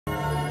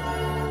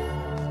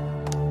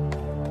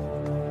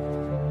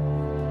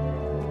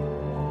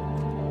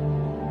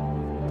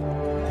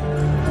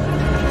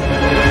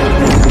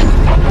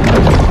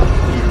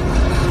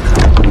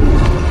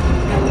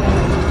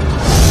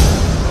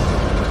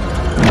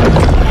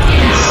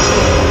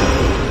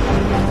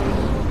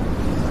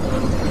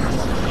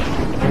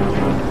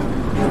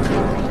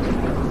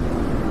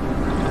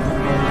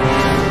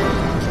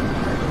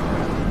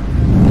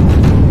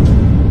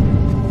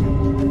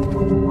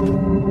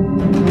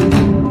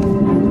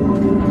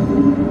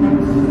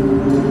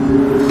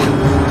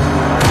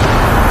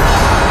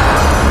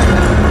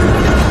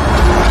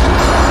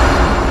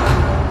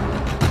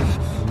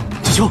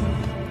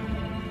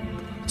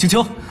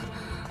秋。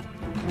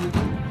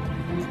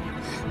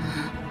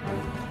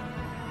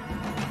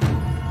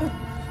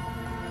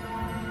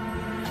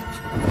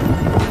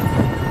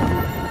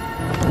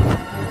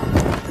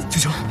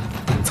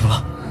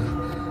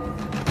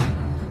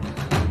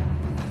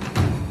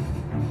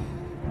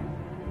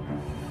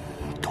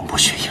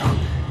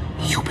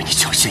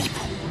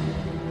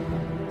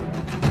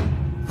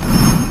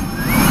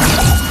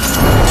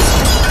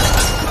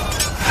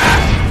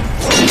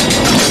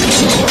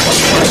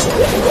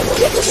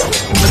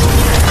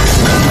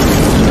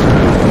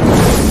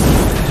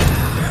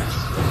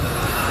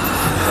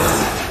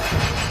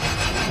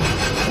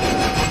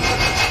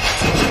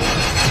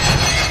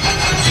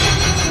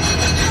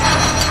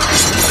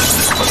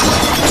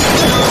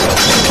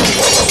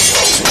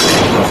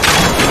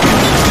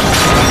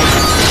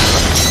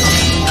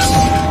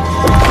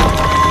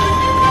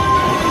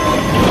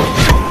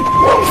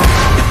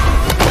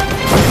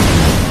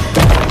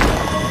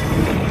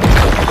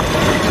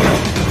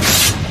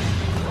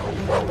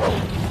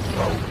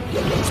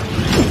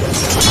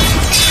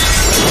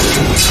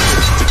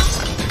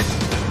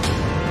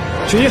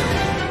 雪鹰，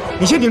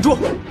你先顶住，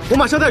我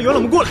马上带元老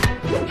们过来。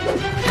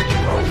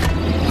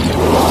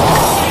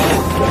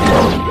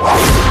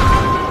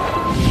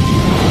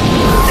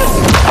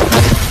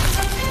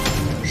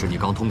是你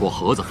刚通过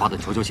盒子发的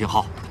求救信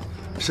号。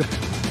是，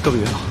各位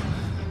元老，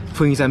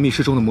封印在密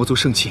室中的魔族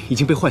圣器已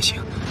经被唤醒，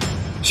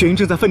雪鹰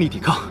正在奋力抵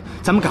抗，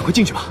咱们赶快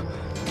进去吧。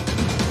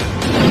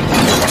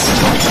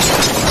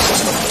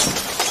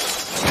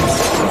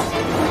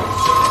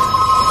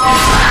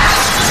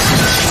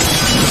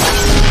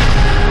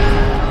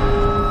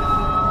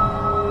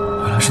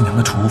 是娘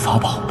的储物法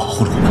宝保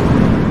护了我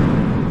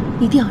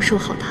们，一定要收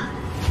好它。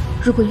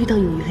如果遇到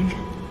有缘人，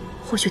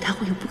或许他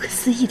会有不可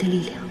思议的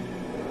力量。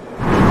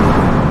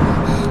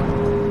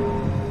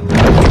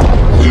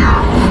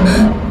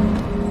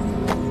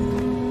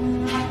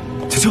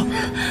秋秋，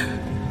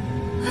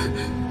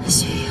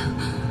雪鹰，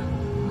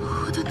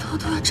我的头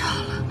都要炸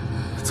了！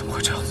怎么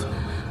会这样子？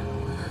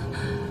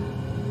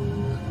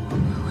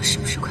我是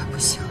不是快不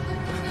行了？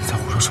你在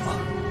胡说什么？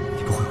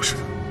你不会有事的。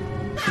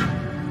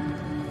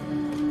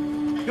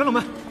 元老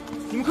们，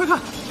你们快看！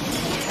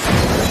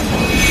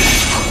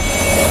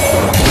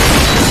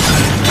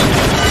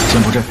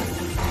先布阵，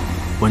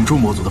稳住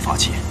魔族的法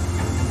器。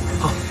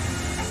好。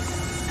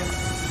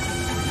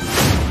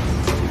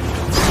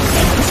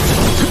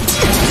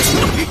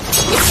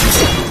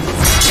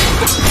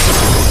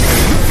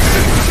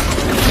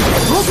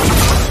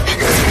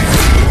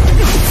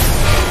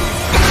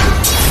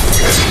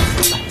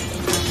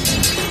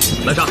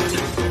来杀！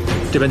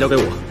这边交给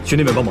我，去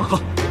那边帮忙。好。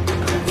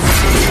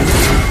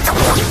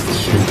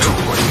 天主，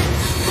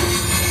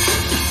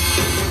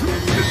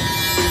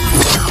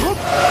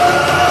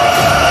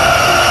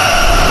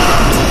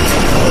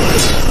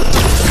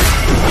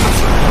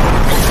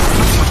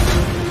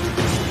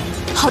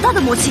好大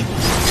的魔气！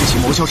这些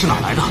魔效是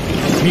哪来的？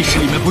密室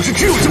里面不是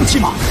只有生气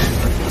吗？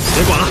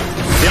别管了，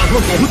得让他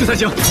们保护住才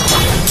行。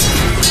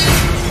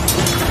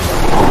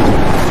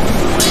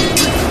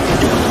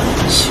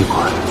奇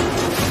怪，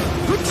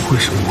为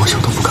什么魔效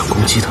都不敢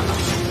攻击他呢？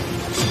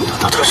难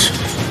道他是？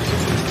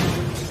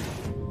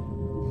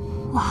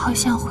 我好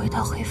想回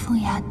到黑风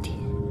崖底，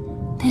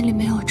那里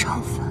没有超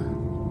凡，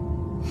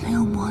没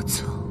有魔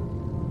族，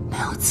没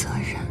有责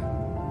任，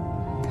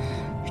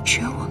只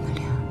有我们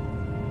俩。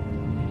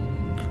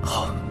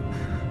好，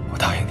我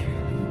答应你，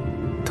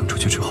等出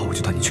去之后，我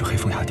就带你去黑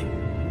风崖底，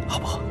好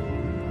不好？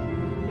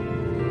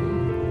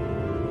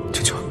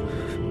静秋，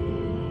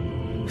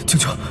静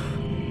秋。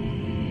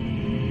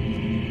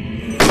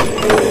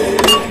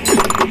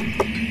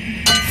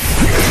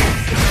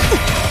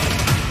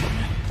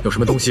 有什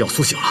么东西要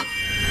苏醒了？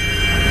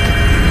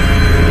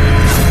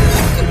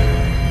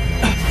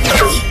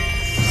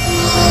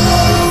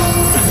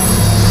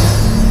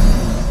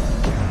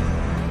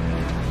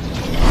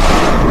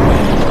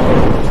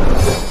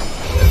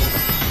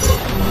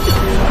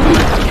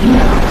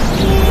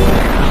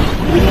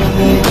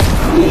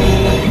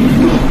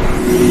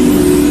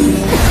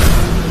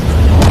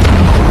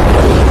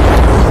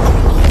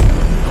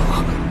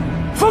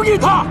封印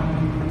他！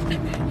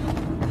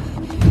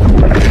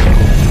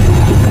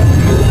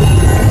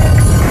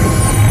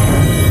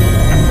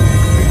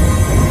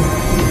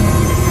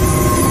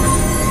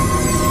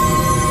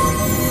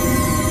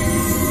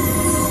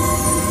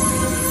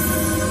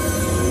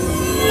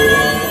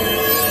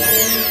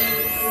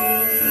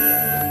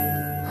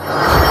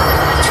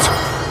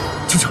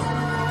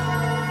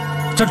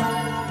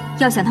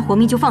 要想他活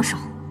命就放手。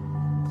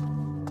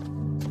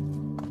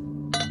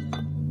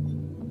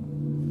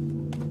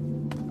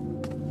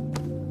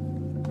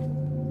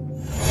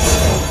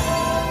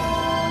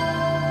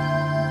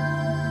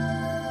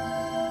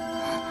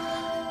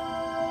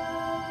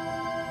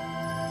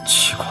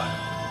奇怪，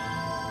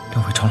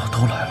两位长老都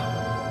来了，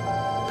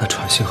那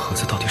传信盒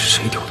子到底是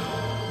谁丢的？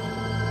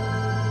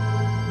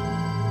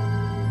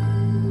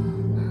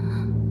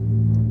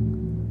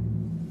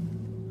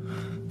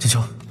金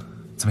秋，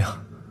怎么样？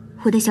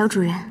 我的小主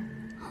人，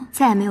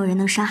再也没有人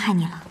能伤害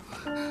你了。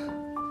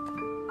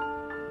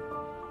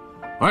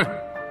喂，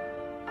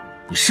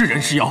你是人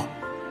是妖？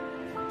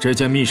这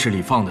间密室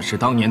里放的是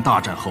当年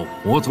大战后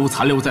魔族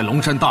残留在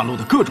龙山大陆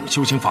的各种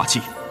修行法器，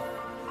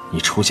你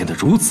出现的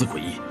如此诡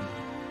异，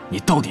你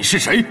到底是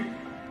谁？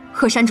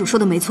贺山主说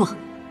的没错，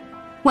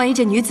万一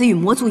这女子与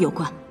魔族有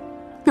关，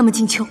那么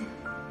靖秋，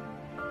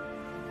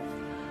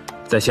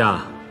在下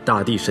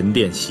大地神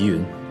殿袭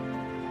云，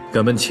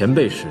敢问前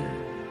辈是？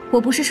我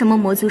不是什么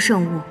魔族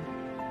圣物，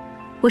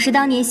我是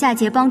当年夏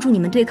桀帮助你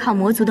们对抗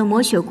魔族的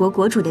魔雪国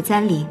国主的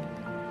簪绫，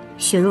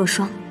雪若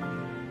霜。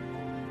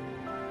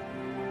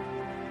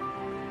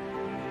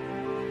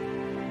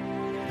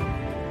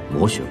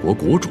魔雪国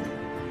国主，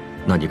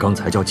那你刚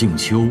才叫靖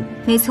秋？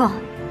没错，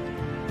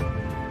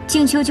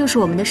靖秋就是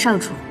我们的少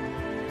主，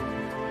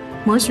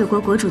魔雪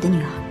国国主的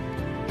女儿。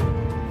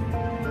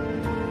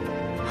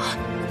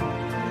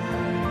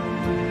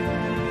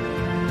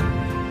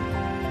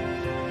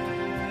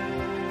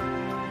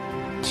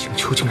靖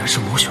秋竟然是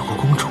魔雪国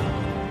公主。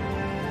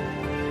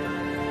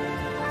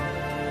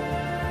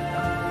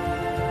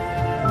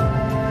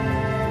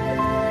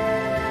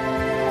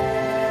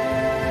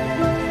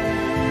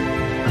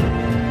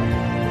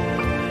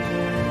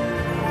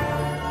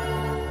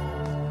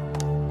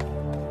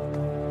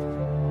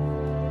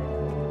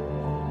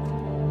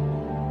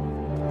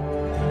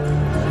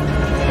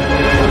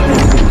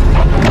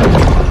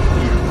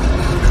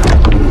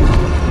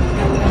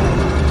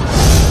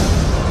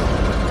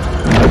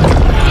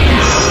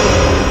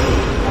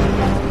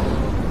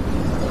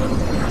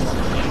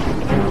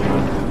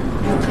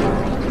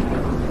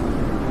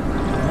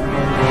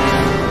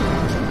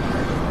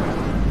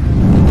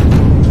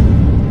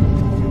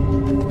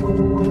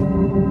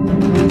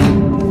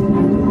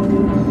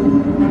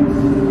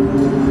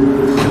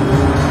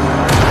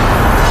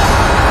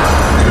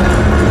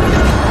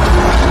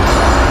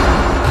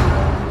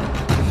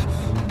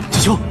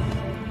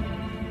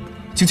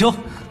靖秋，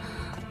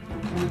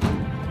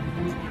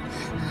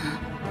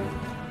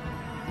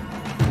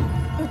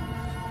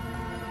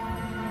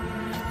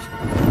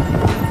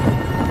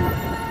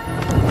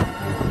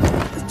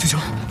靖秋，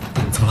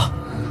怎么了？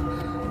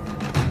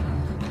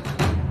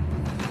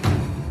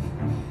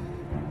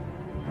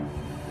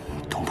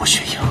东坡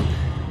雪鹰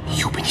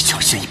又被你抢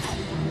先一步。